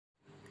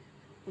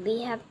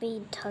we have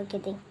been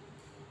targeting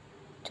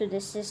to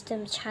the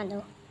system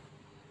channel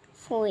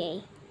for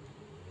a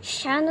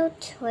channel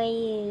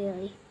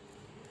trailer.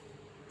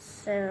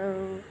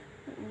 So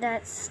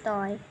that's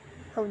start.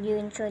 Hope you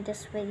enjoyed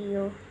this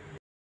video.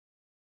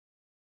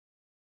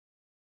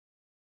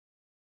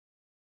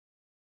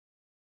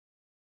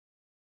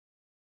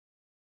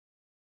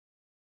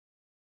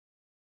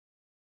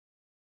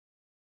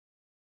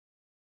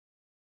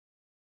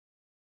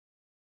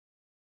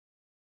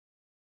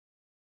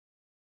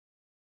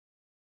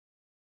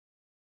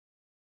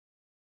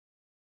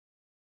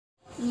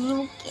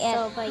 Look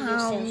at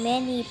how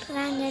many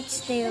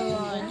planets there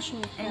are,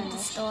 and the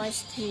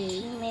stars too.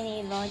 Too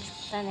many large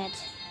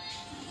planets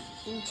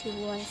into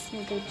one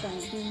single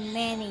giant. Too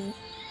many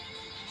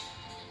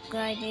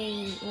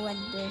guiding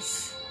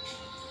wonders.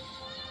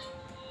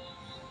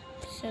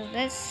 So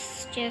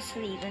let's just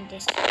leave on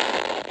this.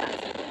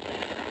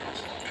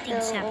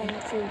 Things happen.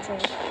 Future.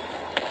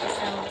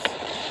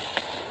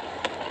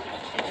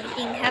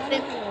 Everything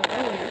happened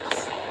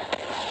always.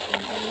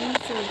 In the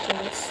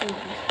future soon.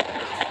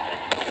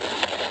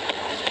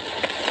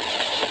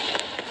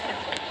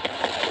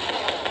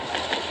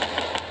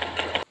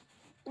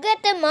 Look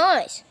at the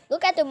Mars.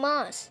 Look at the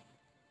Mars.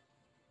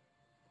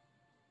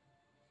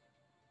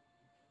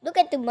 Look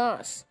at the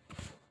Mars.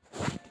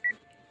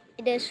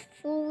 It is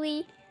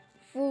fully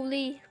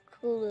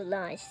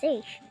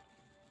colonization.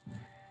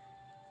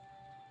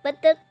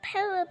 But the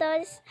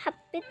paradise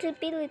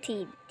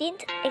habitability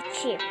didn't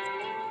achieve.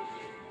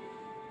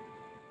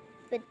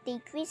 But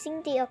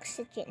decreasing the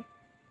oxygen.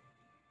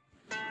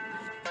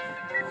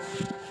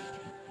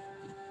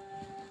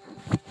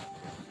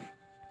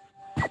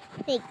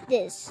 Make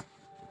this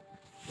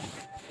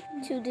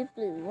to the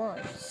blue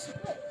ones.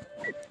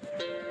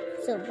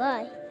 So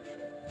bye.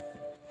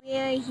 We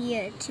are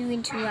here to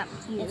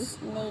interrupt you. It's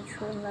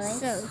naturalized.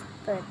 So,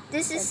 but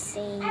this is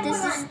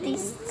the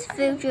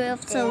future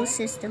of solar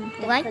system,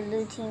 right?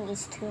 Polluting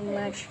is too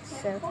much,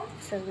 so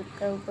the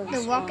global.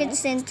 The rocket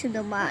sent to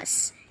the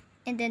Mars,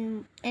 and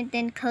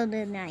then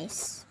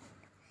colonize.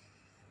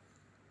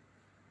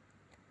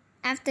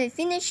 After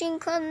finishing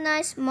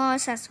colonize,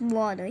 Mars has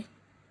water.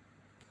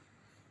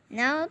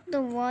 Now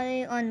the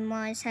water on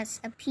Mars has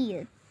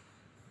appeared.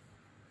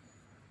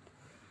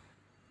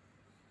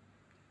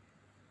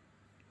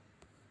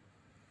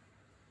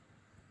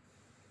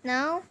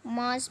 Now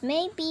Mars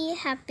may be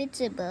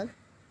habitable.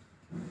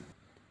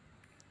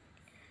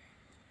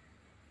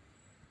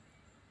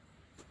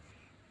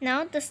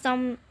 Now the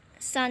sun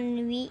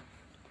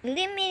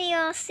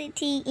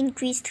luminosity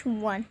increased to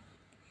 1,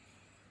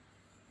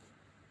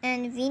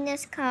 and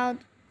Venus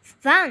cloud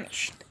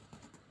vanished.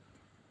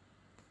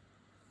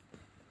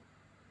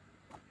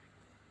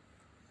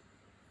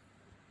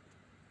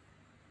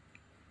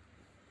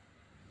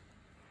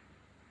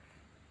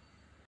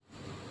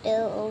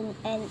 Their own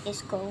end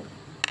is goal,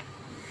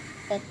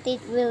 but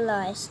did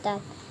realize that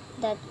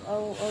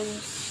our own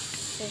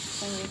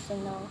system is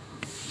enough.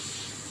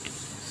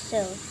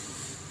 So,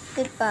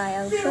 goodbye,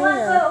 our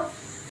trailer.